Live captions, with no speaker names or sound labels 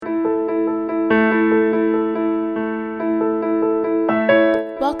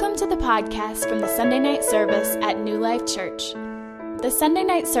podcast from the Sunday night service at New Life Church. The Sunday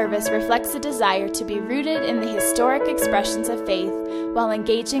night service reflects a desire to be rooted in the historic expressions of faith while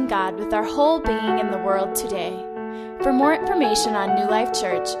engaging God with our whole being in the world today. For more information on New Life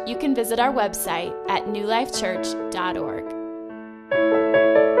Church, you can visit our website at newlifechurch.org.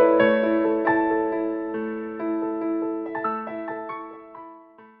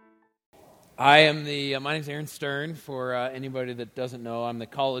 My name's Aaron Stern. For anybody that doesn't know, I'm the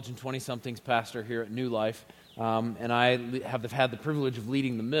college and 20-somethings pastor here at New Life, and I have had the privilege of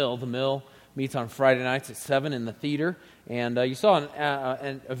leading the Mill. The Mill meets on Friday nights at 7 in the theater, and you saw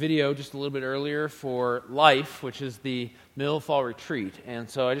a video just a little bit earlier for Life, which is the Mill Fall Retreat, and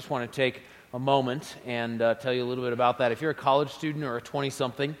so I just want to take a moment and tell you a little bit about that. If you're a college student or a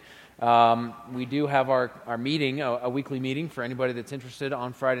 20-something, we do have our meeting, a weekly meeting for anybody that's interested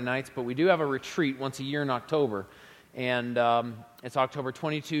on Friday nights, but we do have a retreat once a year in October, and it's October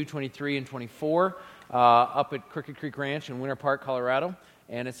 22, 23, and 24 up at Crooked Creek Ranch in Winter Park, Colorado,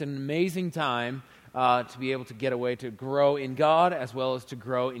 and it's an amazing time to be able to get away to grow in God as well as to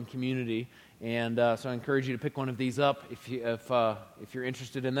grow in community, and so I encourage you to pick one of these up if you're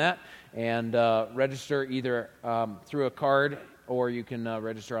interested in that, and register either through a card or you can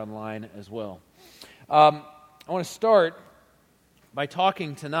register online as well. I want to start by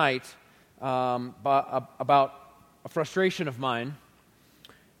talking tonight about a frustration of mine,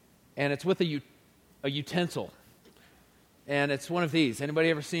 and it's with a utensil, and it's one of these. Anybody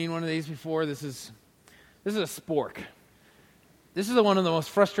ever seen one of these before? This is a spork. This is one of the most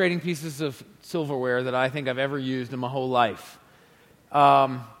frustrating pieces of silverware that I think I've ever used in my whole life.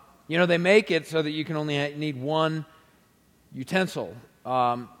 They make it so that you can only need one utensil,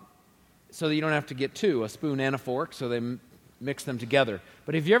 so that you don't have to get two, a spoon and a fork, so they mix them together.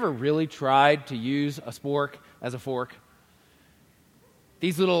 But have you ever really tried to use a spork as a fork?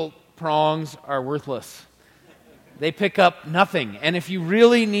 These little prongs are worthless. They pick up nothing. And if you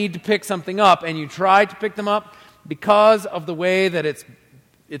really need to pick something up and you try to pick them up, because of the way that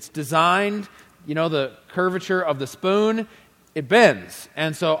it's designed, the curvature of the spoon, it bends.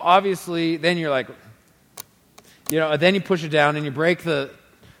 And so obviously then you're like, then you push it down and you break the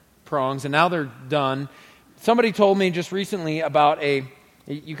prongs, and now they're done. Somebody told me just recently about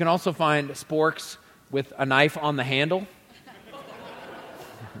you can also find sporks with a knife on the handle.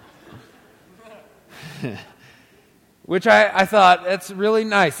 Which I thought, that's really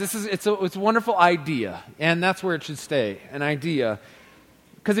nice. It's a wonderful idea, and that's where it should stay, an idea.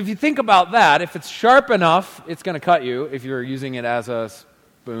 Because if you think about that, if it's sharp enough, it's going to cut you if you're using it as a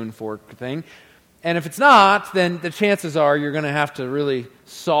spoon, fork thing. And if it's not, then the chances are you're going to have to really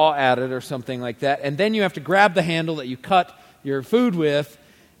saw at it or something like that. And then you have to grab the handle that you cut your food with,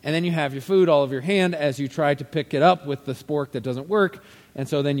 and then you have your food all over your hand as you try to pick it up with the spork that doesn't work. And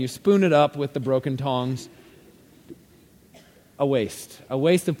so then you spoon it up with the broken tongs. A waste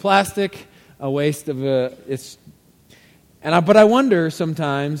of plastic, a waste of but I wonder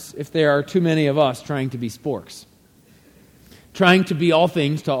sometimes if there are too many of us trying to be sporks. Trying to be all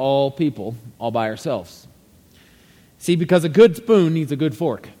things to all people, all by ourselves. See, because a good spoon needs a good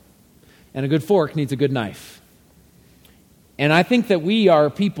fork, and a good fork needs a good knife. And I think that we are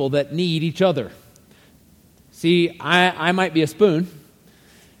people that need each other. See, I might be a spoon,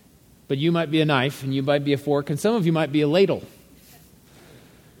 but you might be a knife, and you might be a fork, and some of you might be a ladle.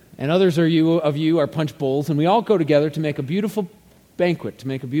 And others of you are punch bowls, and we all go together to make a beautiful banquet, to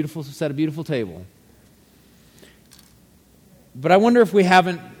make set a beautiful table. But I wonder if we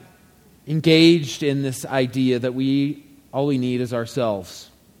haven't engaged in this idea that all we need is ourselves.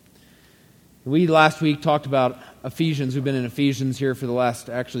 We last week talked about Ephesians. We've been in Ephesians here for the last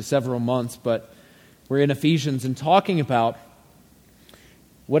actually several months, but we're in Ephesians and talking about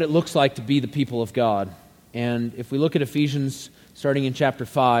what it looks like to be the people of God. And if we look at Ephesians starting in chapter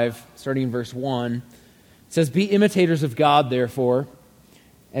 5, starting in verse 1, it says, "Be imitators of God, therefore,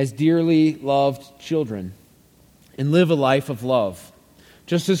 as dearly loved children, and live a life of love,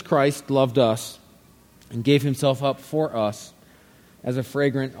 just as Christ loved us and gave himself up for us as a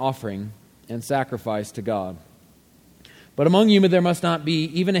fragrant offering and sacrifice to God. But among you there must not be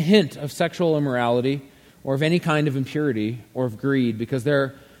even a hint of sexual immorality or of any kind of impurity or of greed, because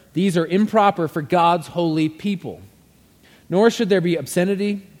these are improper for God's holy people. Nor should there be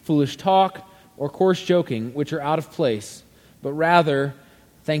obscenity, foolish talk, or coarse joking, which are out of place, but rather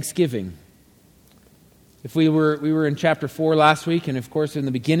thanksgiving." If we were in chapter 4 last week, and of course in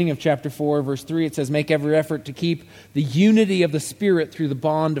the beginning of chapter 4, verse 3, it says, "Make every effort to keep the unity of the Spirit through the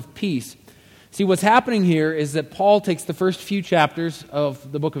bond of peace." See, what's happening here is that Paul takes the first few chapters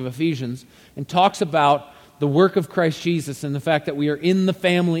of the book of Ephesians and talks about the work of Christ Jesus and the fact that we are in the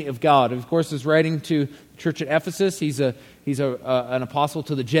family of God. Of course, he's writing to the church at Ephesus. He's an apostle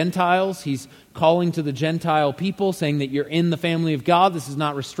to the Gentiles. He's calling to the Gentile people, saying that you're in the family of God. This is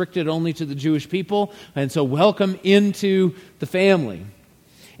not restricted only to the Jewish people. And so welcome into the family.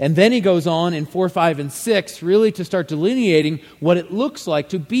 And then he goes on in 4, 5, and 6 really to start delineating what it looks like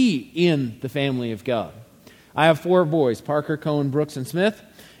to be in the family of God. I have 4 boys, Parker, Cohen, Brooks, and Smith.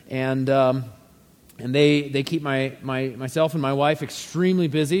 And they keep myself and my wife extremely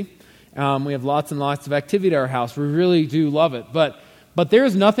busy. We have lots and lots of activity at our house. We really do love it. But there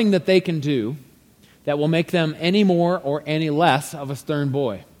is nothing that they can do that will make them any more or any less of a stern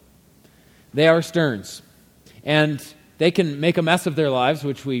boy. They are sterns. And they can make a mess of their lives,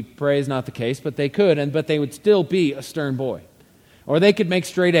 which we pray is not the case, but they could, but they would still be a stern boy. Or they could make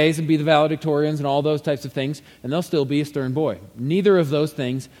straight A's and be the valedictorians and all those types of things, and they'll still be a stern boy. Neither of those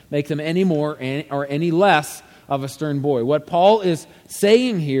things make them any more or any less of a stern boy. What Paul is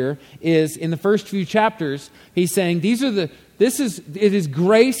saying here is, in the first few chapters, he's saying it is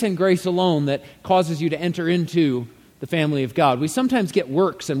grace and grace alone that causes you to enter into the family of God. We sometimes get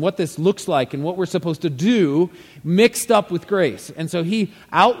works and what this looks like and what we're supposed to do mixed up with grace. And so he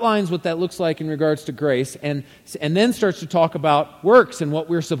outlines what that looks like in regards to grace and then starts to talk about works and what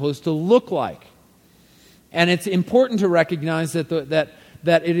we're supposed to look like. And it's important to recognize that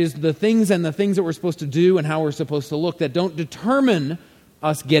it is the things that we're supposed to do and how we're supposed to look that don't determine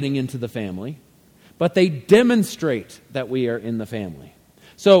us getting into the family, but they demonstrate that we are in the family.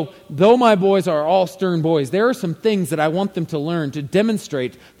 So, though my boys are all stern boys, there are some things that I want them to learn to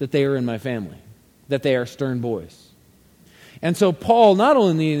demonstrate that they are in my family, that they are stern boys. And so Paul, not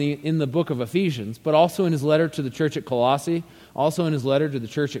only in the book of Ephesians, but also in his letter to the church at Colossae, also in his letter to the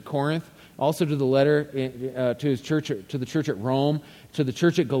church at Corinth, also to the letter to the church at Rome, to the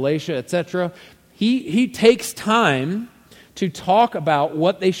church at Galatia, etc., he takes time to talk about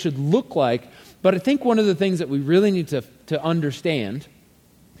what they should look like. But I think one of the things that we really need to understand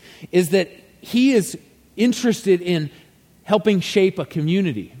is that he is interested in helping shape a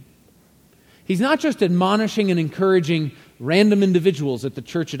community. He's not just admonishing and encouraging random individuals at the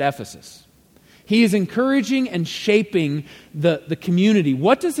church at Ephesus. He is encouraging and shaping the community.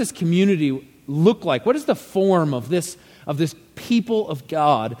 What does this community look like? What is the form of this people of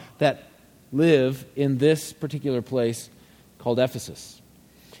God that live in this particular place called Ephesus?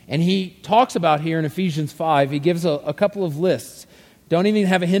 And he talks about here in Ephesians 5, he gives a couple of lists. Don't even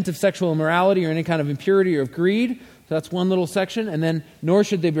have a hint of sexual immorality or any kind of impurity or of greed. So that's one little section. And then, nor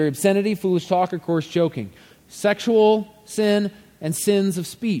should there be obscenity, foolish talk, or coarse joking. Sexual sin and sins of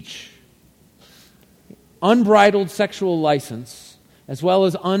speech. Unbridled sexual license, as well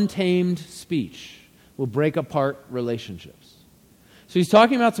as untamed speech, will break apart relationships. So he's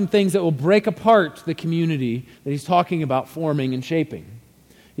talking about some things that will break apart the community that he's talking about forming and shaping.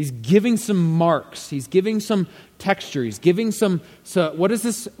 He's giving some marks. He's giving some texture. He's giving some. So what is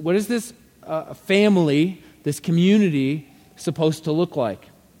this family, this community, supposed to look like?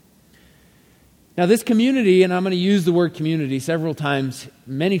 Now, this community, and I'm going to use the word community several times,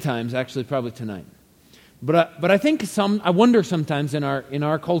 many times, actually, probably tonight. But I think I wonder sometimes in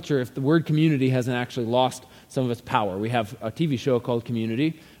our culture if the word community hasn't actually lost some of its power. We have a TV show called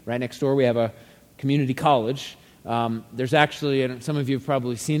Community. Right next door, we have a community college. There's actually, and some of you have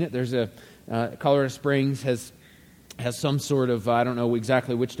probably seen it, there's Colorado Springs has some sort of, I don't know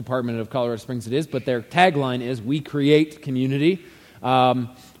exactly which department of Colorado Springs it is, but their tagline is, "We create community."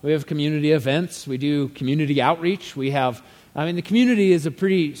 We have community events. We do community outreach. The community is a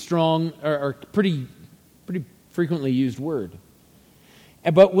pretty strong, or pretty frequently used word.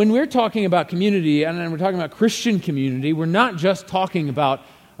 But when we're talking about community, and we're talking about Christian community, we're not just talking about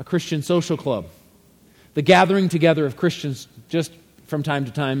a Christian social club. The gathering together of Christians just from time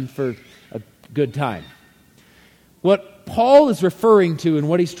to time for a good time. What Paul is referring to and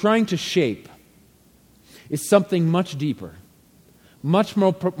what he's trying to shape is something much deeper, much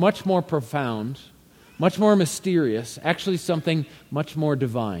more profound, much more mysterious, actually something much more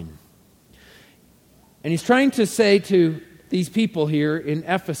divine. And he's trying to say to these people here in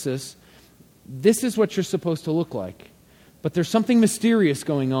Ephesus, this is what you're supposed to look like. But there's something mysterious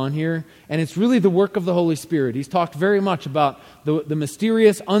going on here, and it's really the work of the Holy Spirit. He's talked very much about the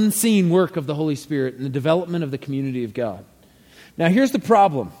mysterious, unseen work of the Holy Spirit and the development of the community of God. Now, here's the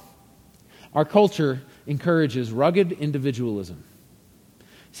problem. Our culture encourages rugged individualism.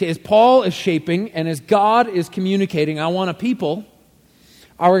 See, as Paul is shaping and as God is communicating, I want a people,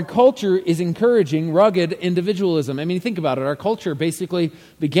 our culture is encouraging rugged individualism. I mean, think about it. Our culture basically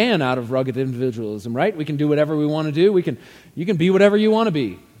began out of rugged individualism, right? We can do whatever we want to do. You can be whatever you want to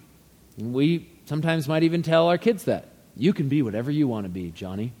be. We sometimes might even tell our kids that. You can be whatever you want to be,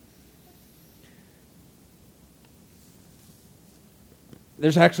 Johnny.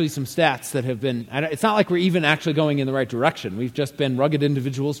 There's actually some stats that have been, it's not like we're even actually going in the right direction. We've just been rugged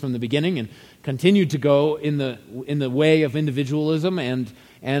individuals from the beginning and continued to go in the way of individualism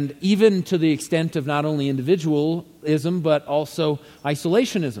and even to the extent of not only individualism but also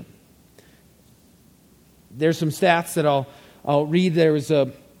isolationism. There's some stats that I'll read. There was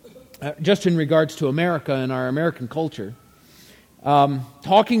just in regards to America and our American culture,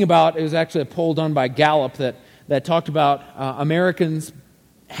 talking about, it was actually a poll done by Gallup that talked about Americans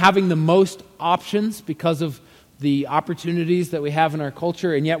having the most options because of the opportunities that we have in our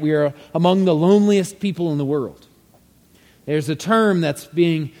culture, and yet we are among the loneliest people in the world. There's a term that's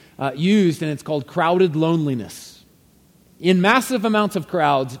being used, and it's called crowded loneliness. In massive amounts of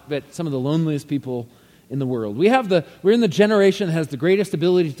crowds, but some of the loneliest people in the world. We're in the generation that has the greatest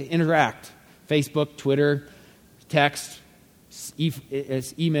ability to interact. Facebook, Twitter, text,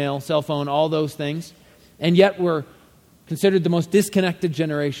 email, cell phone, all those things. And yet we're considered the most disconnected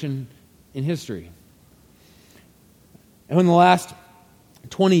generation in history. And in the last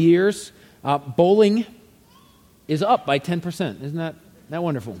 20 years, bowling is up by 10%. Isn't that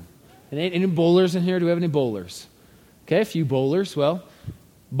wonderful? Any bowlers in here? Do we have any bowlers? Okay, a few bowlers. Well,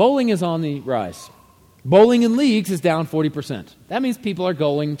 bowling is on the rise. Bowling in leagues is down 40%. That means people are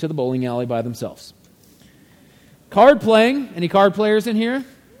going to the bowling alley by themselves. Card playing. Any card players in here?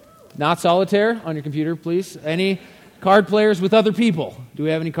 Not solitaire on your computer, please. Any card players with other people? Do we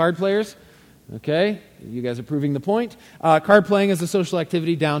have any card players? Okay, you guys are proving the point. Card playing as a social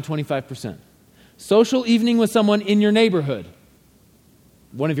activity, down 25%. Social evening with someone in your neighborhood,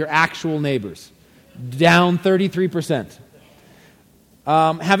 one of your actual neighbors, down 33%.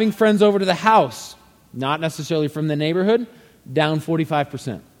 Having friends over to the house, not necessarily from the neighborhood, down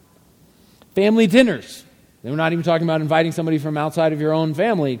 45%. Family dinners. We're not even talking about inviting somebody from outside of your own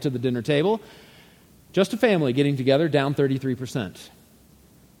family to the dinner table. Just a family getting together, down 33%.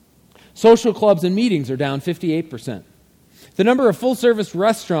 Social clubs and meetings are down 58%. The number of full-service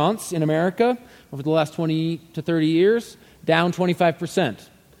restaurants in America over the last 20 to 30 years, down 25%.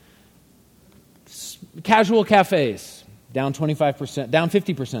 Casual cafes, down 25%, down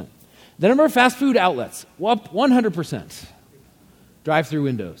 50%. The number of fast food outlets, up 100%. Drive-through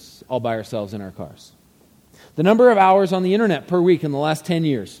windows, all by ourselves in our cars. The number of hours on the internet per week in the last 10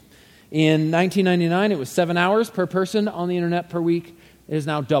 years. In 1999, it was 7 hours per person on the internet per week. It has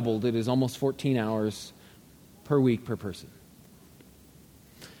now doubled. It is almost 14 hours per week per person.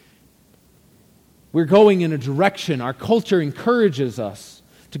 We're going in a direction, our culture encourages us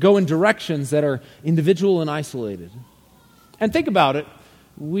to go in directions that are individual and isolated. And think about it,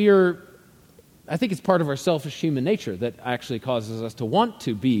 I think it's part of our selfish human nature that actually causes us to want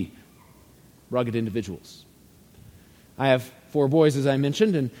to be rugged individuals. I have 4 boys, as I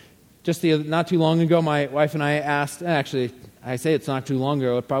mentioned, and just not too long ago, my wife and I asked, actually, I say it's not too long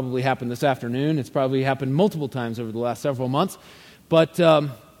ago, it probably happened this afternoon, it's probably happened multiple times over the last several months, but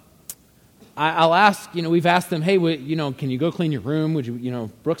I'll ask, we've asked them, hey, can you go clean your room? Would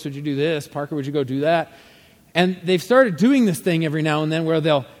you, Brooks, would you do this? Parker, would you go do that? And they've started doing this thing every now and then where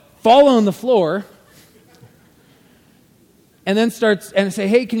they'll fall on the floor and then start and say,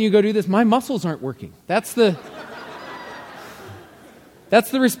 hey, can you go do this? My muscles aren't working. That's the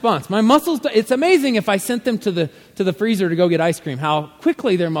response. My muscles, it's amazing if I sent them to the freezer to go get ice cream, how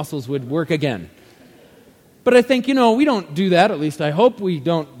quickly their muscles would work again. But I think, we don't do that, at least I hope we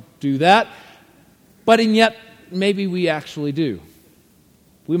don't do that. But and yet, maybe we actually do.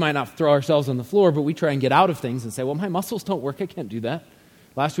 We might not throw ourselves on the floor, but we try and get out of things and say, well, my muscles don't work, I can't do that.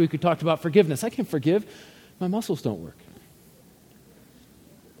 Last week we talked about forgiveness. I can't forgive, my muscles don't work.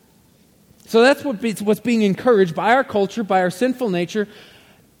 So that's what's being encouraged by our culture, by our sinful nature.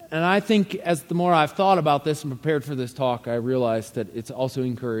 And I think as the more I've thought about this and prepared for this talk, I realized that it's also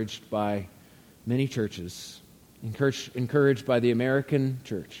encouraged by many churches, encouraged by the American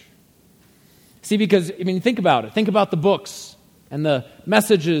church. See, because, think about it. Think about the books and the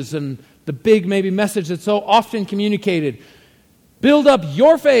messages and the big maybe message that's so often communicated. Build up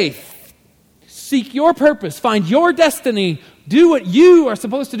your faith. Seek your purpose. Find your destiny. Do what you are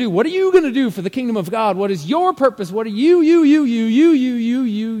supposed to do. What are you going to do for the kingdom of God? What is your purpose? What are you?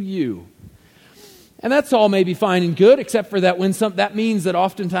 And that's all maybe fine and good, except for that that means that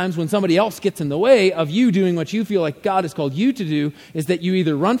oftentimes when somebody else gets in the way of you doing what you feel like God has called you to do, is that you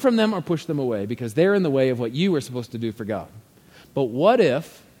either run from them or push them away because they're in the way of what you are supposed to do for God. But what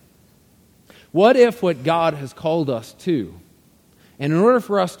if what God has called us to, and in order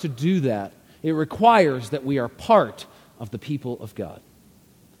for us to do that, it requires that we are part of the people of God.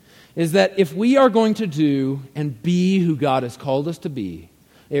 is that if we are going to do and be who God has called us to be,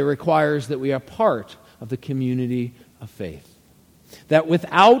 it requires that we are part of the community of faith. That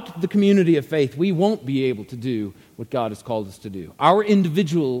without the community of faith, we won't be able to do what God has called us to do. Our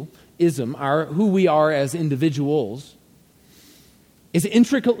individualism, who we are as individuals, is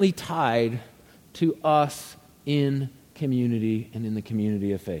intricately tied to us in community and in the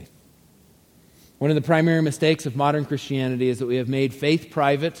community of faith. One of the primary mistakes of modern Christianity is that we have made faith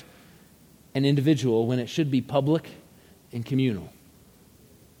private and individual when it should be public and communal.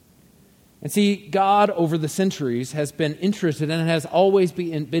 And see, God over the centuries has been interested and has always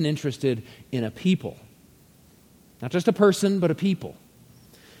been interested in a people. Not just a person, but a people.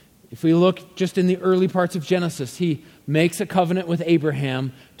 If we look just in the early parts of Genesis, he makes a covenant with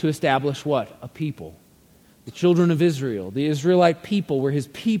Abraham to establish what? A people. The children of Israel, the Israelite people were his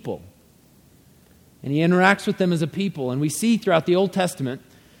people. And he interacts with them as a people. And we see throughout the Old Testament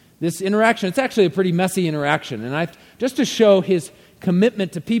this interaction. It's actually a pretty messy interaction. And just to show his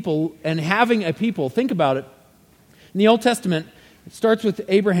commitment to people and having a people, think about it. In the Old Testament, it starts with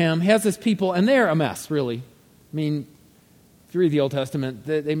Abraham. He has this people, and they're a mess, really. I mean, if you read the Old Testament,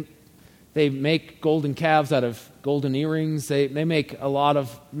 they make golden calves out of golden earrings. They make a lot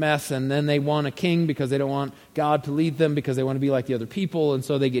of mess, and then they want a king because they don't want God to lead them because they want to be like the other people, and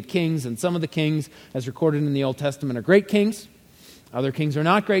so they get kings. And some of the kings, as recorded in the Old Testament, are great kings. Other kings are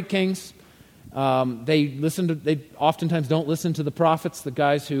not great kings. They oftentimes don't listen to the prophets, the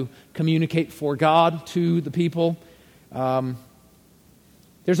guys who communicate for God to the people.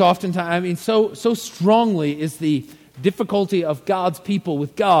 There's oftentimes, so strongly is the difficulty of God's people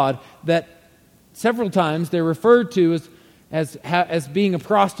with God that several times they're referred to as being a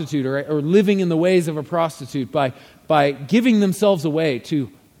prostitute or living in the ways of a prostitute by giving themselves away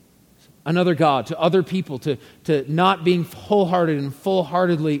to another God, to other people, to not being wholehearted and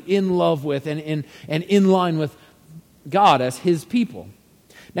full-heartedly in love with and in line with God as his people.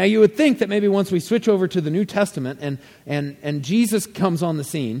 Now you would think that maybe once we switch over to the New Testament and Jesus comes on the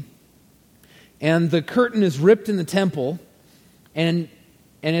scene, and the curtain is ripped in the temple, and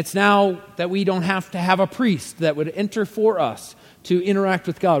it's now that we don't have to have a priest that would enter for us to interact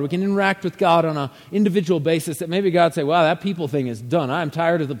with God. We can interact with God on an individual basis, that maybe God say, wow, that people thing is done. I'm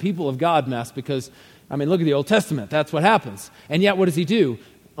tired of the people of God mess because, look at the Old Testament. That's what happens. And yet what does he do?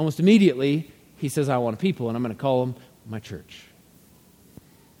 Almost immediately, he says, I want a people, and I'm going to call them my church.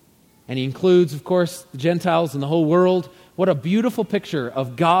 And he includes, of course, the Gentiles and the whole world. What a beautiful picture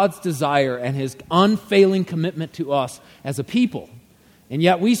of God's desire and his unfailing commitment to us as a people. And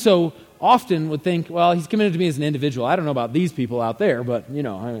yet we so often would think, well, he's committed to me as an individual. I don't know about these people out there, but,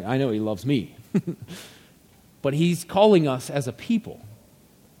 I know he loves me. But he's calling us as a people.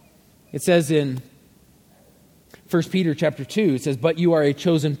 It says in 1 Peter chapter 2, it says, but you are a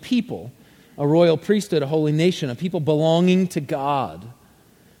chosen people, a royal priesthood, a holy nation, a people belonging to God.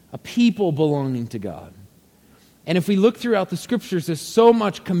 A people belonging to God. And if we look throughout the Scriptures, there's so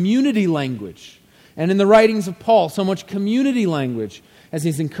much community language. And in the writings of Paul, so much community language as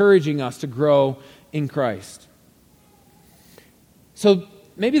he's encouraging us to grow in Christ. So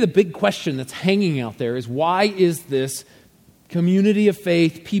maybe the big question that's hanging out there is, why is this community of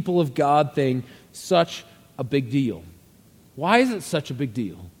faith, people of God thing such a big deal? Why is it such a big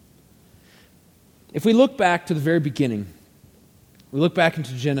deal? If we look back to the very beginning, we look back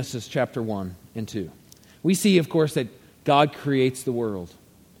into Genesis chapter 1 and 2. We see, of course, that God creates the world.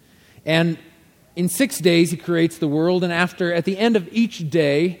 And in 6 days, he creates the world, and at the end of each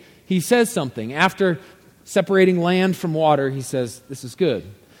day, he says something. After separating land from water, he says, this is good.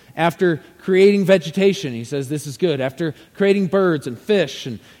 After creating vegetation, he says, this is good. After creating birds and fish,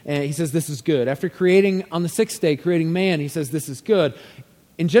 and he says, this is good. After creating, on the 6th day, creating man, he says, this is good.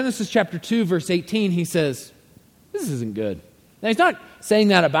 In Genesis chapter 2, verse 18, he says, this isn't good. Now, he's not saying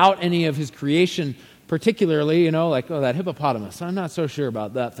that about any of his creation particularly, like, that hippopotamus. I'm not so sure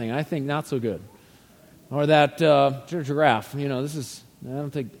about that thing. I think not so good. Or that giraffe. I don't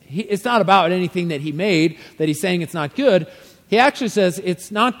think, it's not about anything that he made that he's saying it's not good. He actually says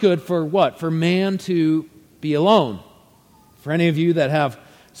it's not good for what? For man to be alone. For any of you that have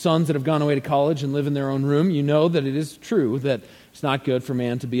sons that have gone away to college and live in their own room, you know that it is true that it's not good for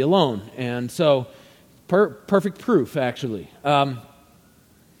man to be alone. And so, perfect proof, actually. But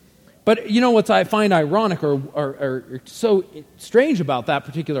what I find ironic or so strange about that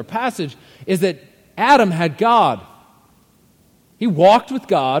particular passage is that Adam had God. He walked with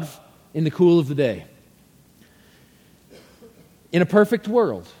God in the cool of the day. In a perfect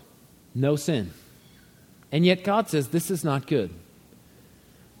world, no sin. And yet God says this is not good.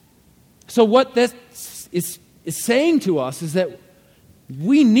 So what this is saying to us is that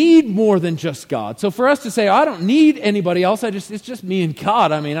we need more than just God. So for us to say, I don't need anybody else, it's just me and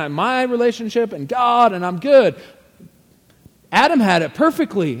God. I mean, my relationship and God, and I'm good. Adam had it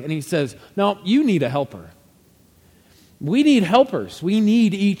perfectly, and he says, no, you need a helper. We need helpers. We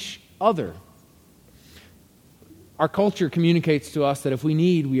need each other. Our culture communicates to us that if we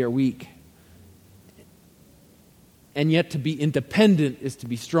need, we are weak. And yet to be independent is to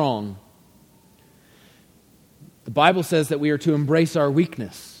be strong. The Bible says that we are to embrace our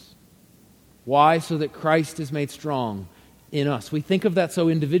weakness. Why? So that Christ is made strong in us. We think of that so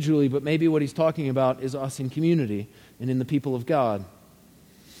individually, but maybe what he's talking about is us in community and in the people of God.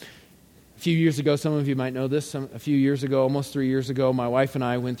 A few years ago, some of you might know this, a few years ago, almost 3 years ago, my wife and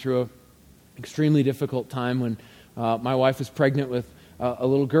I went through an extremely difficult time when my wife was pregnant with a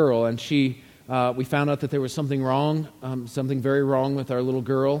little girl, and we found out that there was something wrong, something very wrong with our little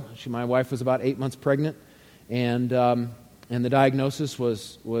girl. My wife was about 8 months pregnant, and the diagnosis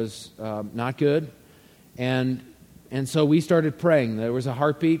was not good, and so we started praying. There was a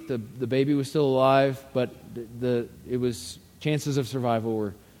heartbeat. The baby was still alive, but chances of survival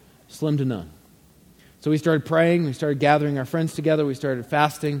were slim to none. So we started praying. We started gathering our friends together. We started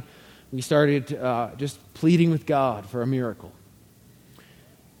fasting. We started just pleading with God for a miracle.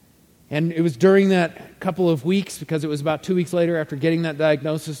 And it was during that couple of weeks, because it was about 2 weeks later after getting that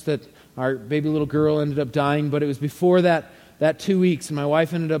diagnosis, that our baby little girl ended up dying. But it was before that 2 weeks, and my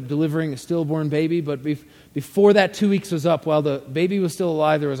wife ended up delivering a stillborn baby. But before that 2 weeks was up, while the baby was still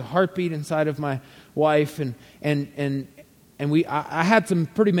alive, there was a heartbeat inside of my wife, and I had some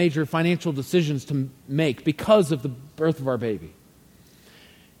pretty major financial decisions to make because of the birth of our baby.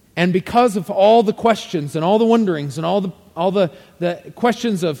 And because of all the questions and all the wonderings and all the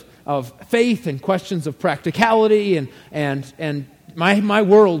questions of faith and questions of practicality, and my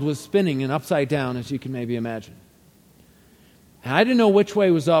world was spinning and upside down, as you can maybe imagine. And I didn't know which way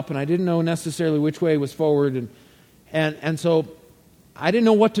was up, and I didn't know necessarily which way was forward, and so I didn't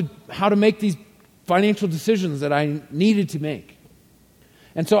know how to make these financial decisions that I needed to make.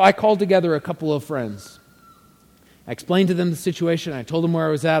 And so I called together a couple of friends. I explained to them the situation. I told them where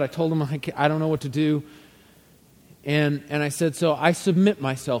I was at. I told them I don't know what to do. And I said, so I submit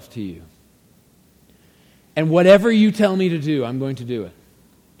myself to you. And whatever you tell me to do, I'm going to do it.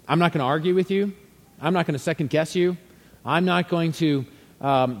 I'm not going to argue with you. I'm not going to second guess you. I'm not going to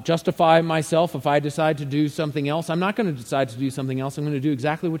justify myself if I decide to do something else. I'm not going to decide to do something else. I'm going to do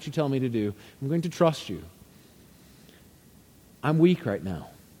exactly what you tell me to do. I'm going to trust you. I'm weak right now.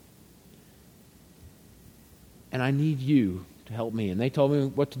 And I need you to help me. And they told me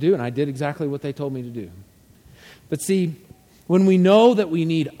what to do, and I did exactly what they told me to do. But see, when we know that we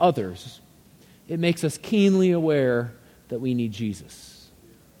need others, it makes us keenly aware that we need Jesus.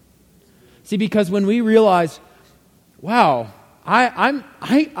 See, because when we realize, wow,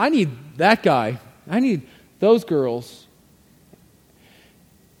 I need that guy, I need those girls,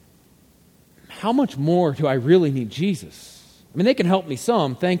 how much more do I really need Jesus? I mean, they can help me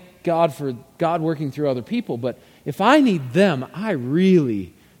some. Thank God for God working through other people. But if I need them, I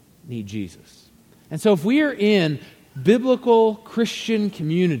really need Jesus. And so if we are in biblical Christian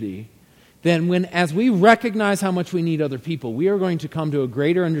community, then as we recognize how much we need other people, we are going to come to a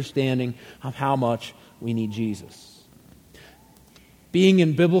greater understanding of how much we need Jesus. Being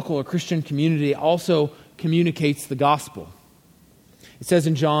in biblical or Christian community also communicates the gospel. It says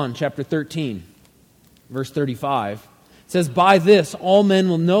in John chapter 13, verse 35, it says, by this all men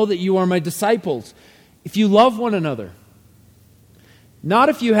will know that you are my disciples, if you love one another. Not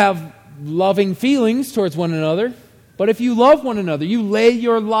if you have loving feelings towards one another, but if you love one another, you lay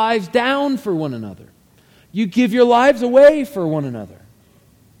your lives down for one another. You give your lives away for one another.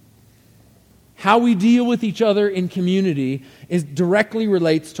 How we deal with each other in community directly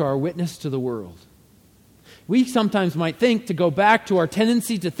relates to our witness to the world. We sometimes might think, to go back to our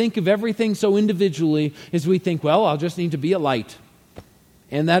tendency to think of everything so individually, is we think, well, I'll just need to be a light.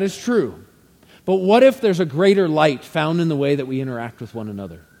 And that is true. But what if there's a greater light found in the way that we interact with one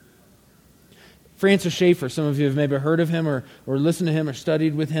another? Francis Schaeffer, some of you have maybe heard of him or listened to him or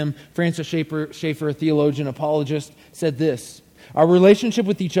studied with him. Francis Schaeffer, a theologian, apologist, said this: our relationship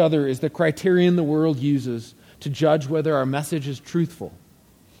with each other is the criterion the world uses to judge whether our message is truthful.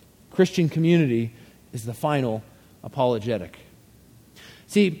 Christian community is the final apologetic.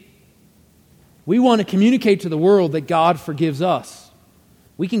 See, we want to communicate to the world that God forgives us.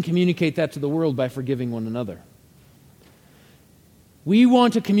 We can communicate that to the world by forgiving one another. We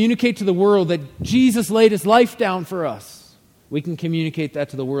want to communicate to the world that Jesus laid his life down for us. We can communicate that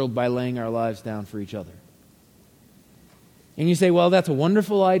to the world by laying our lives down for each other. And you say, well, that's a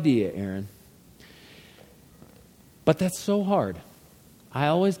wonderful idea, Aaron. But that's so hard. I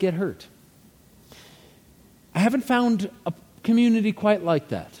always get hurt. I haven't found a community quite like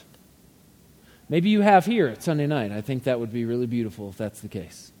that. Maybe you have here at Sunday night. I think that would be really beautiful if that's the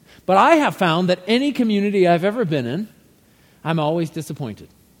case. But I have found that any community I've ever been in, I'm always disappointed.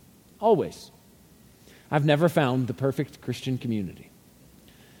 Always. I've never found the perfect Christian community.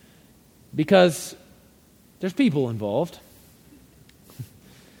 Because there's people involved.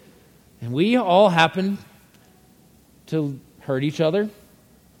 And we all happen to hurt each other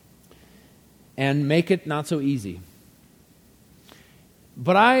and make it not so easy.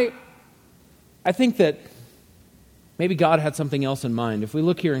 But I think that maybe God had something else in mind. If we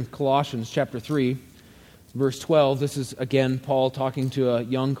look here in Colossians chapter 3, verse 12, this is again Paul talking to a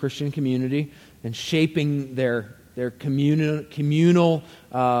young Christian community and shaping their communal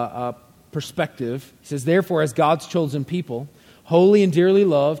perspective. He says, therefore, as God's chosen people, holy and dearly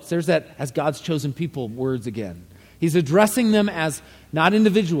loved, there's that as God's chosen people words again. He's addressing them as not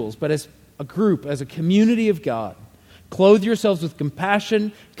individuals, but as a group, as a community of God. Clothe yourselves with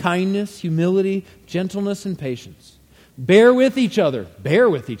compassion, kindness, humility, gentleness, and patience. Bear with each other. Bear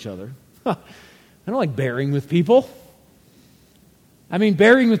with each other. I don't like bearing with people. I mean,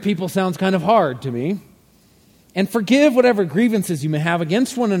 bearing with people sounds kind of hard to me. And forgive whatever grievances you may have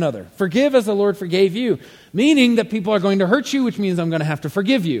against one another. Forgive as the Lord forgave you. Meaning that people are going to hurt you, which means I'm going to have to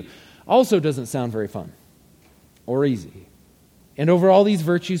forgive you. Also doesn't sound very fun or easy. And over all these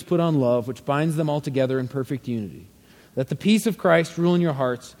virtues put on love, which binds them all together in perfect unity. Let the peace of Christ rule in your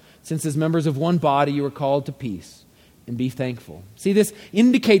hearts, since as members of one body you are called to peace, and be thankful. See, this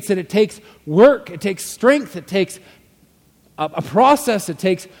indicates that it takes work, it takes strength, it takes a process, it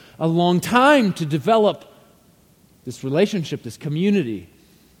takes a long time to develop this relationship, this community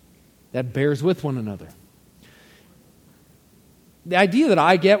that bears with one another. The idea that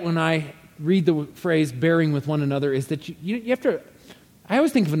I get when I read the phrase bearing with one another is that you have to, I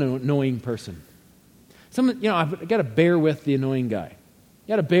always think of an annoying person. I've got to bear with the annoying guy. You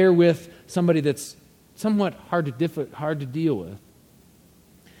got to bear with somebody that's somewhat hard to deal with.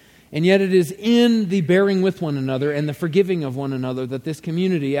 And yet it is in the bearing with one another and the forgiving of one another that this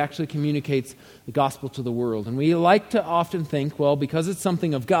community actually communicates the gospel to the world. And we like to often think, well, because it's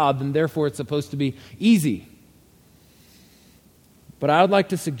something of God, then therefore it's supposed to be easy. But I would like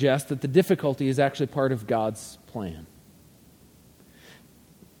to suggest that the difficulty is actually part of God's plan.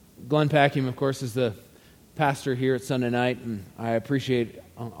 Glenn Packham, of course, is the pastor here at Sunday night, and I appreciate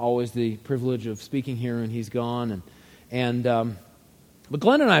always the privilege of speaking here when he's gone. But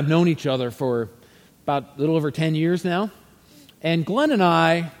Glenn and I have known each other for about a little over 10 years now, and Glenn and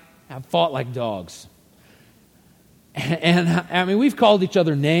I have fought like dogs. And I mean, we've called each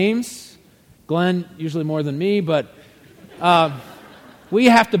other names. Glenn usually more than me, but we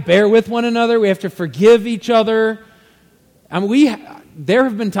have to bear with one another. We have to forgive each other. I mean, there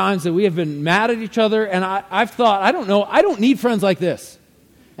have been times that we have been mad at each other, and I've thought, I don't need friends like this.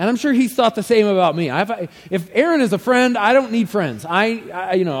 And I'm sure he's thought the same about me. If Aaron is a friend, I don't need friends.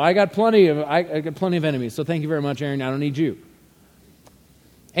 I got plenty of enemies. So thank you very much, Aaron. I don't need you.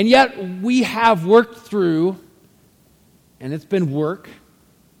 And yet we have worked through, and it's been work,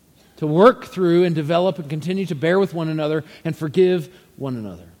 to work through and develop and continue to bear with one another and forgive one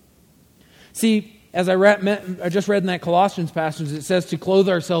another. See, as I just read in that Colossians passage, it says to clothe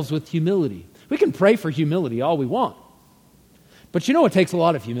ourselves with humility. We can pray for humility all we want. But you know what takes a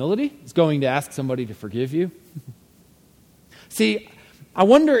lot of humility? It's going to ask somebody to forgive you. See, I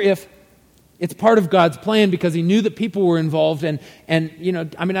wonder if it's part of God's plan because he knew that people were involved and I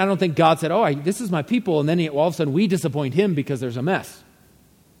don't think God said, this is my people, and then all of a sudden we disappoint him because there's a mess.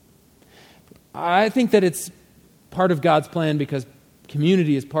 I think that it's part of God's plan because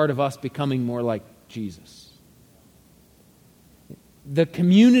community is part of us becoming more like Jesus. The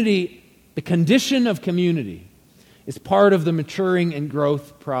condition of community is part of the maturing and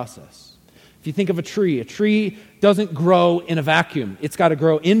growth process. If you think of a tree doesn't grow in a vacuum. It's got to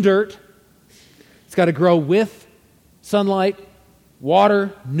grow in dirt. It's got to grow with sunlight,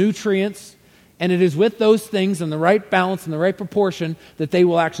 water, nutrients, and it is with those things in the right balance and the right proportion that they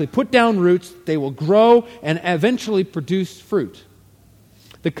will actually put down roots, they will grow, and eventually produce fruit.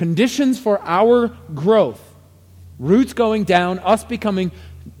 The conditions for our growth, roots going down, us becoming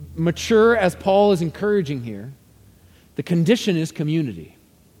mature as Paul is encouraging here, the condition is community.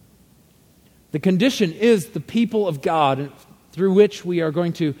 The condition is the people of God through which we are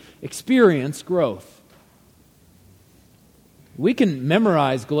going to experience growth. We can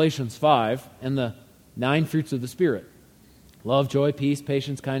memorize Galatians 5 and the 9 fruits of the Spirit. Love, joy, peace,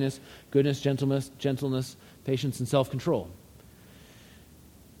 patience, kindness, goodness, gentleness, patience, and self-control.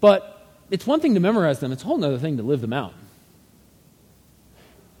 But it's one thing to memorize them. It's a whole other thing to live them out.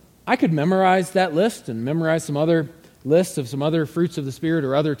 I could memorize that list and memorize some other lists of some other fruits of the Spirit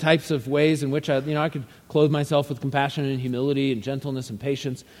or other types of ways in which I could clothe myself with compassion and humility and gentleness and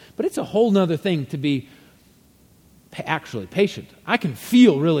patience. But it's a whole other thing to be actually patient. I can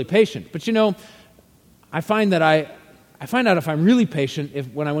feel really patient. But I find that I find out if I'm really patient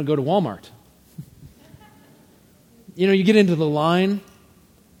when I want to go to Walmart. You get into the line.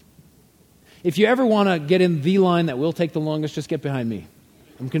 If you ever want to get in the line that will take the longest, just get behind me.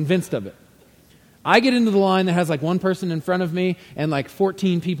 I'm convinced of it. I get into the line that has like one person in front of me and like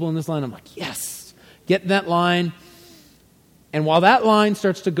 14 people in this line. I'm like, yes, get in that line. And while that line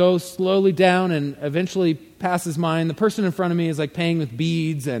starts to go slowly down and eventually passes mine, the person in front of me is like paying with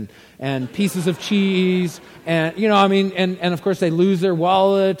beads and pieces of cheese. And, and of course they lose their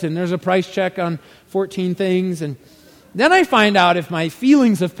wallet and there's a price check on 14 things. And then I find out if my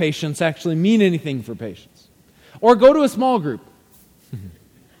feelings of patience actually mean anything for patience. Or go to a small group.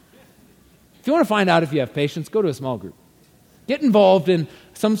 If you want to find out if you have patience, go to a small group. Get involved in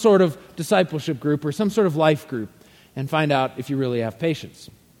some sort of discipleship group or some sort of life group and find out if you really have patience.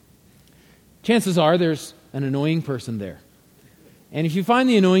 Chances are there's an annoying person there. And if you find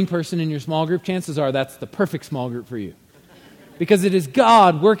the annoying person in your small group, chances are that's the perfect small group for you. Because it is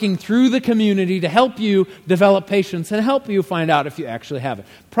God working through the community to help you develop patience and help you find out if you actually have it.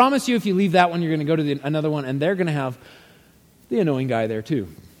 Promise you if you leave that one, you're going to go to another one and they're going to have the annoying guy there too.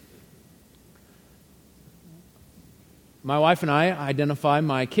 My wife and I identify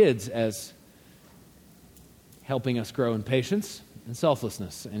my kids as helping us grow in patience and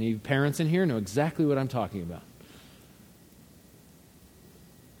selflessness. Any parents in here know exactly what I'm talking about.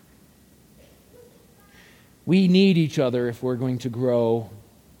 We need each other if we're going to grow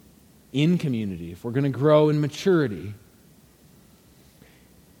in community, if we're going to grow in maturity.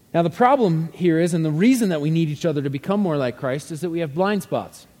 Now the problem here is, and the reason that we need each other to become more like Christ, is that we have blind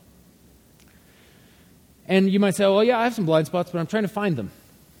spots. And you might say, well, yeah, I have some blind spots, but I'm trying to find them.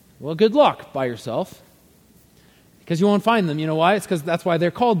 Well, good luck by yourself. Because you won't find them. You know why? It's because that's why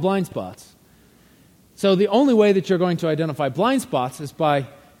they're called blind spots. So the only way that you're going to identify blind spots is by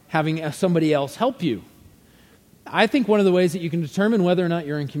having somebody else help you. I think one of the ways that you can determine whether or not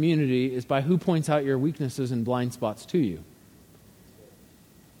you're in community is by who points out your weaknesses and blind spots to you.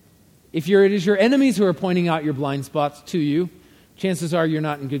 If it is your enemies who are pointing out your blind spots to you, chances are you're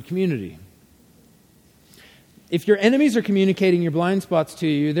not in good community. If your enemies are communicating your blind spots to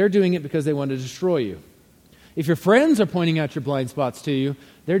you, they're doing it because they want to destroy you. If your friends are pointing out your blind spots to you,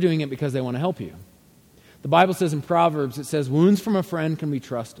 they're doing it because they want to help you. The Bible says in Proverbs, it says, wounds from a friend can be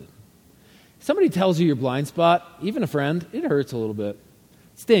trusted. If somebody tells you your blind spot, even a friend, it hurts a little bit.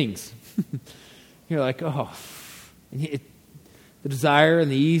 It stings. You're like, oh. The desire and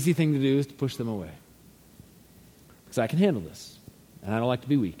the easy thing to do is to push them away. Because I can handle this. And I don't like to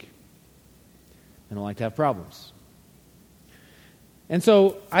be weak. I don't like to have problems. And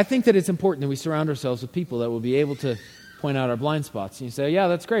so I think that it's important that we surround ourselves with people that will be able to point out our blind spots. And you say, yeah,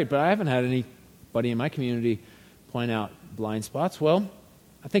 that's great, but I haven't had anybody in my community point out blind spots. Well,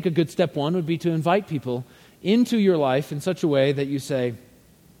 I think a good step one would be to invite people into your life in such a way that you say,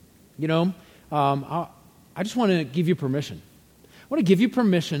 I just want to give you permission. I want to give you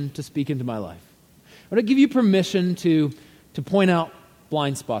permission to speak into my life. I want to give you permission to point out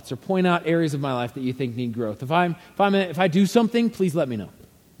blind spots or point out areas of my life that you think need growth. If I do something, please let me know.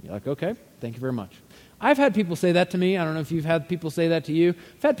 You're like, okay, thank you very much. I've had people say that to me. I don't know if you've had people say that to you.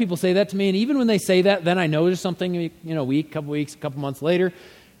 I've had people say that to me, and even when they say that, then I notice something, a week, couple weeks, a couple months later,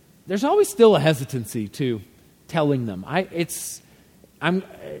 there's always still a hesitancy to telling them. I'm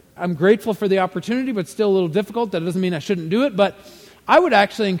grateful for the opportunity, but still a little difficult. That doesn't mean I shouldn't do it, but I would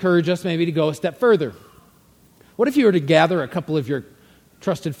actually encourage us maybe to go a step further. What if you were to gather a couple of your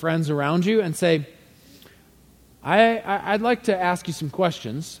trusted friends around you and say, I'd like to ask you some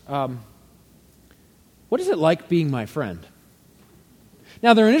questions. What is it like being my friend?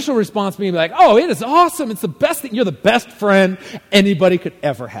 Now, their initial response may be like, oh, it is awesome. It's the best thing. You're the best friend anybody could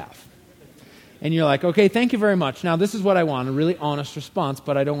ever have. And you're like, okay, thank you very much. Now, this is what I want, a really honest response,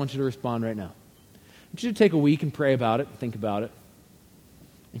 but I don't want you to respond right now. I want you to take a week and pray about it, think about it,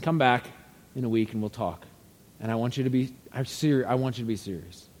 and come back in a week and we'll talk. And I want you to be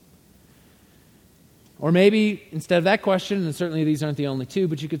serious. Or maybe instead of that question, and certainly these aren't the only two,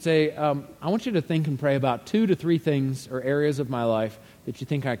 but you could say, I want you to think and pray about 2 to 3 things or areas of my life that you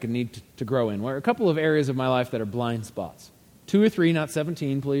think I could need to grow in. Or a couple of areas of my life that are blind spots. 2 or 3, not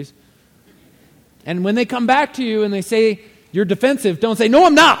 17, please. And when they come back to you and they say you're defensive, don't say, no,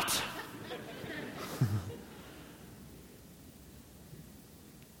 I'm not.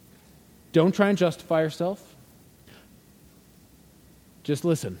 Don't try and justify yourself. Just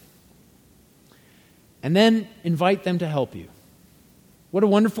listen. and then invite them to help you. What a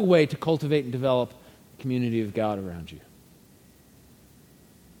wonderful way to cultivate and develop the community of God around you.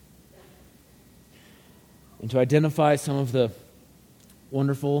 And to identify some of the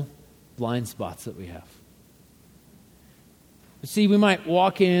wonderful blind spots that we have. See, we might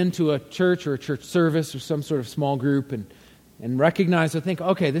walk into a church or a church service or some sort of small group and recognize or think,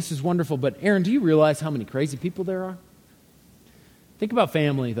 okay, this is wonderful, but Aaron, do you realize how many crazy people there are? Think about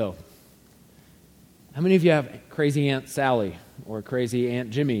family, though. How many of you have crazy Aunt Sally or crazy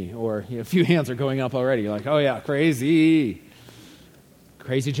Aunt Jimmy? Or a few hands are going up already. You're like, oh yeah, crazy.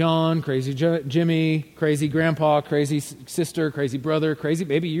 Crazy John, crazy Jimmy, crazy grandpa, crazy sister, crazy brother, crazy.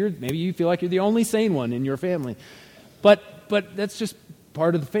 Maybe you feel like you're the only sane one in your family. But that's just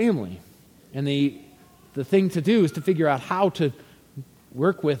part of the family. And the thing to do is to figure out how to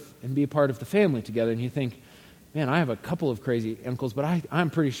work with and be a part of the family together. And you think, man, I have a couple of crazy uncles, but I'm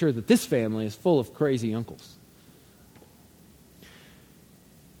pretty sure that this family is full of crazy uncles.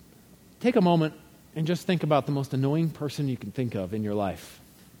 Take a moment and just think about the most annoying person you can think of in your life.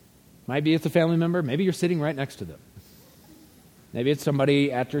 Maybe it's a family member. Maybe you're sitting right next to them. Maybe it's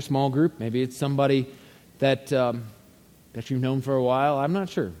somebody at your small group. Maybe it's somebody that you've known for a while. I'm not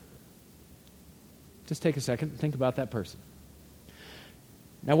sure. Just take a second and think about that person.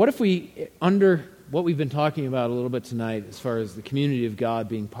 Now, what if we, under what we've been talking about a little bit tonight, as far as the community of God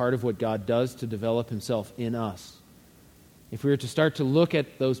being part of what God does to develop himself in us, if we were to start to look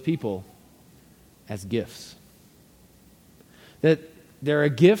at those people as gifts, that they're a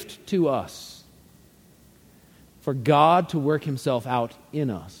gift to us for God to work himself out in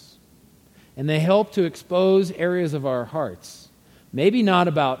us. And they help to expose areas of our hearts, maybe not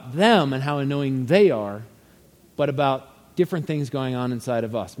about them and how annoying they are, but about different things going on inside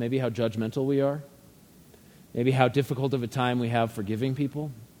of us. Maybe how judgmental we are. Maybe how difficult of a time we have forgiving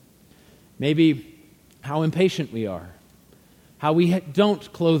people. Maybe how impatient we are. How we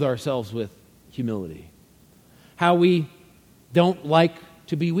don't clothe ourselves with humility. How we don't like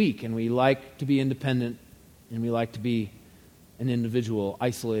to be weak, and we like to be independent, and we like to be an individual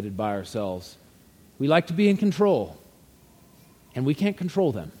isolated by ourselves. We like to be in control, and we can't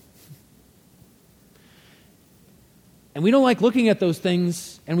control them. And we don't like looking at those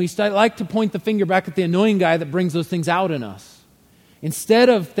things, and we like to point the finger back at the annoying guy that brings those things out in us. Instead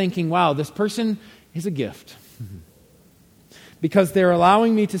of thinking, wow, this person is a gift. Because they're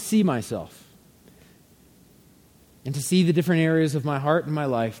allowing me to see myself. And to see the different areas of my heart and my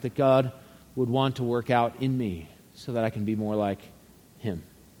life that God would want to work out in me so that I can be more like him.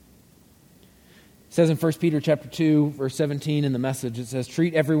 It says in 1 Peter chapter 2, verse 17 in the Message, it says,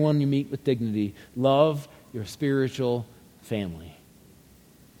 treat everyone you meet with dignity. Love your spiritual family.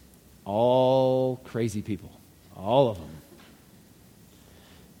 All crazy people. All of them.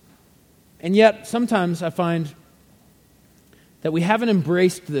 And yet, sometimes I find that we haven't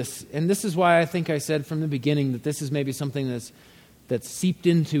embraced this. And this is why I think I said from the beginning that this is maybe something that's seeped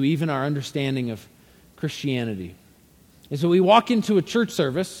into even our understanding of Christianity. And so we walk into a church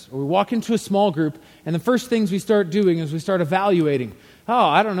service, or we walk into a small group, and the first things we start doing is we start evaluating. Oh,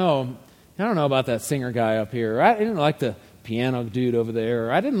 I don't know about that singer guy up here. Or I didn't like the piano dude over there.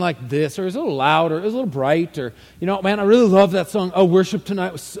 Or I didn't like this. Or it was a little loud. Or it was a little bright. Or, man, I really love that song. Oh, Worship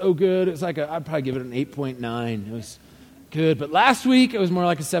Tonight was so good. It was like I'd probably give it an 8.9. It was good. But last week, it was more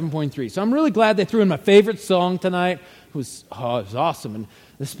like a 7.3. So I'm really glad they threw in my favorite song tonight. It was awesome. And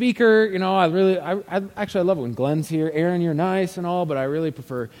the speaker, I love it when Glenn's here. Aaron, you're nice and all, but I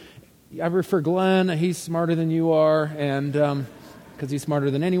prefer Glenn. He's smarter than you are, and because he's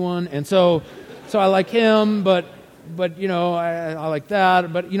smarter than anyone. And so I like him, but I like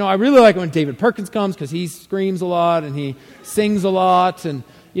that. But, I really like it when David Perkins comes because he screams a lot and he sings a lot, and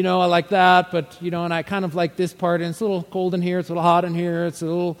I like that, but, and I kind of like this part, and it's a little cold in here, it's a little hot in here, it's a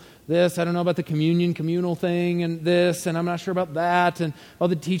little this, I don't know about the communal thing, and this, and I'm not sure about that, and,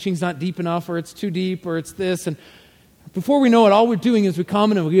 the teaching's not deep enough, or it's too deep, or it's this, and before we know it, all we're doing is we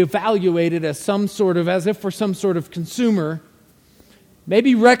come and we evaluate it as if we're some sort of consumer,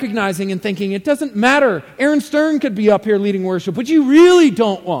 maybe recognizing and thinking, it doesn't matter, Aaron Stern could be up here leading worship, which you really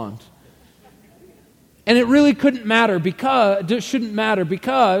don't want. And it really shouldn't matter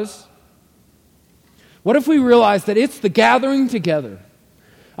because what if we realize that it's the gathering together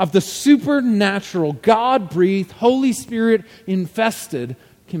of the supernatural, God-breathed, Holy Spirit-infested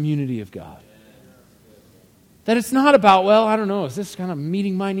community of God? That it's not about, is this kind of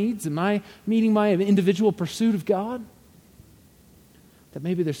meeting my needs? Am I meeting my individual pursuit of God? That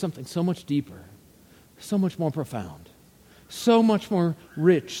maybe there's something so much deeper, so much more profound, so much more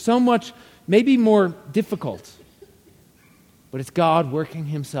rich, so much maybe more difficult, but it's God working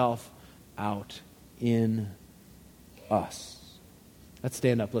himself out in us. Let's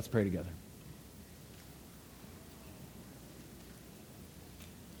stand up. Let's pray together.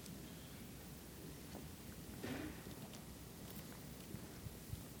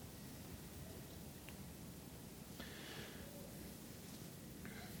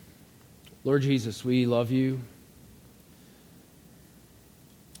 Lord Jesus, we love you.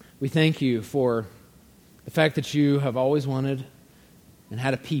 We thank you for the fact that you have always wanted and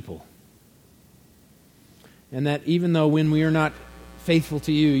had a people. And that even though when we are not faithful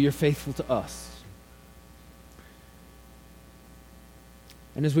to you, you're faithful to us.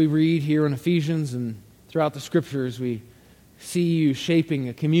 And as we read here in Ephesians and throughout the Scriptures, we see you shaping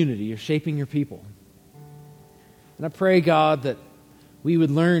a community, you're shaping your people. And I pray, God, that we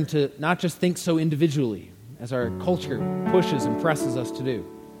would learn to not just think so individually, as our culture pushes and presses us to do,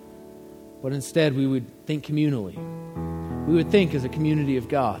 but instead we would think communally. We would think as a community of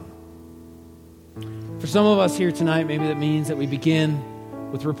God. For some of us here tonight, maybe that means that we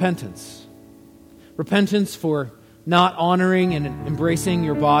begin with repentance. Repentance for not honoring and embracing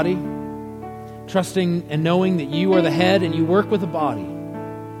your body, trusting and knowing that you are the head and you work with the body.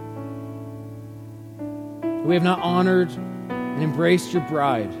 We have not honored and embraced your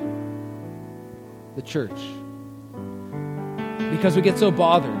bride, the church, because we get so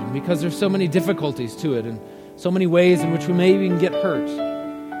bothered and because there's so many difficulties to it and so many ways in which we may even get hurt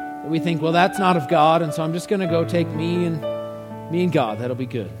that we think, well, that's not of God, and so I'm just going to go take me and God. That'll be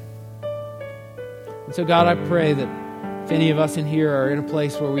good. And so, God, I pray that if any of us in here are in a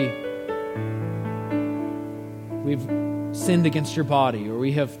place where we've sinned against your body or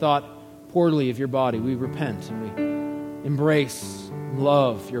we have thought poorly of your body, we repent and we embrace and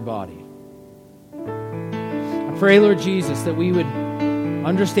love your body. I pray, Lord Jesus, that we would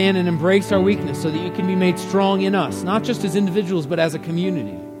understand and embrace our weakness so that you can be made strong in us, not just as individuals, but as a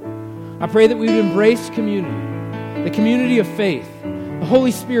community. I pray that we would embrace community, the community of faith, the Holy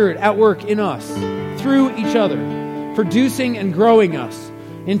Spirit at work in us, through each other, producing and growing us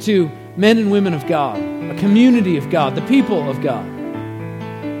into men and women of God, a community of God, the people of God,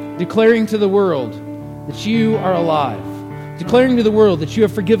 declaring to the world that you are alive, declaring to the world that you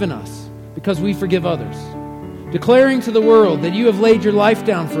have forgiven us because we forgive others, declaring to the world that you have laid your life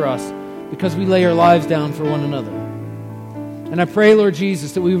down for us because we lay our lives down for one another. And I pray, Lord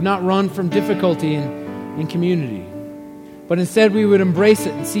Jesus, that we would not run from difficulty in community, but instead we would embrace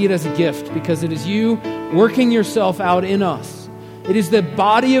it and see it as a gift because it is you working yourself out in us. It is the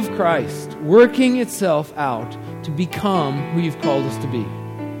body of Christ working itself out to become who you've called us to be.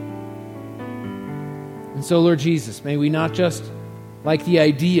 And so, Lord Jesus, may we not just like the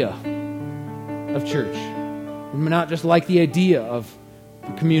idea of church, and not just like the idea of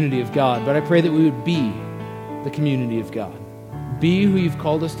the community of God, but I pray that we would be the community of God. Be who you've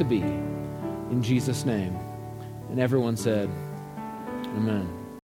called us to be. In Jesus' name. And everyone said, Amen.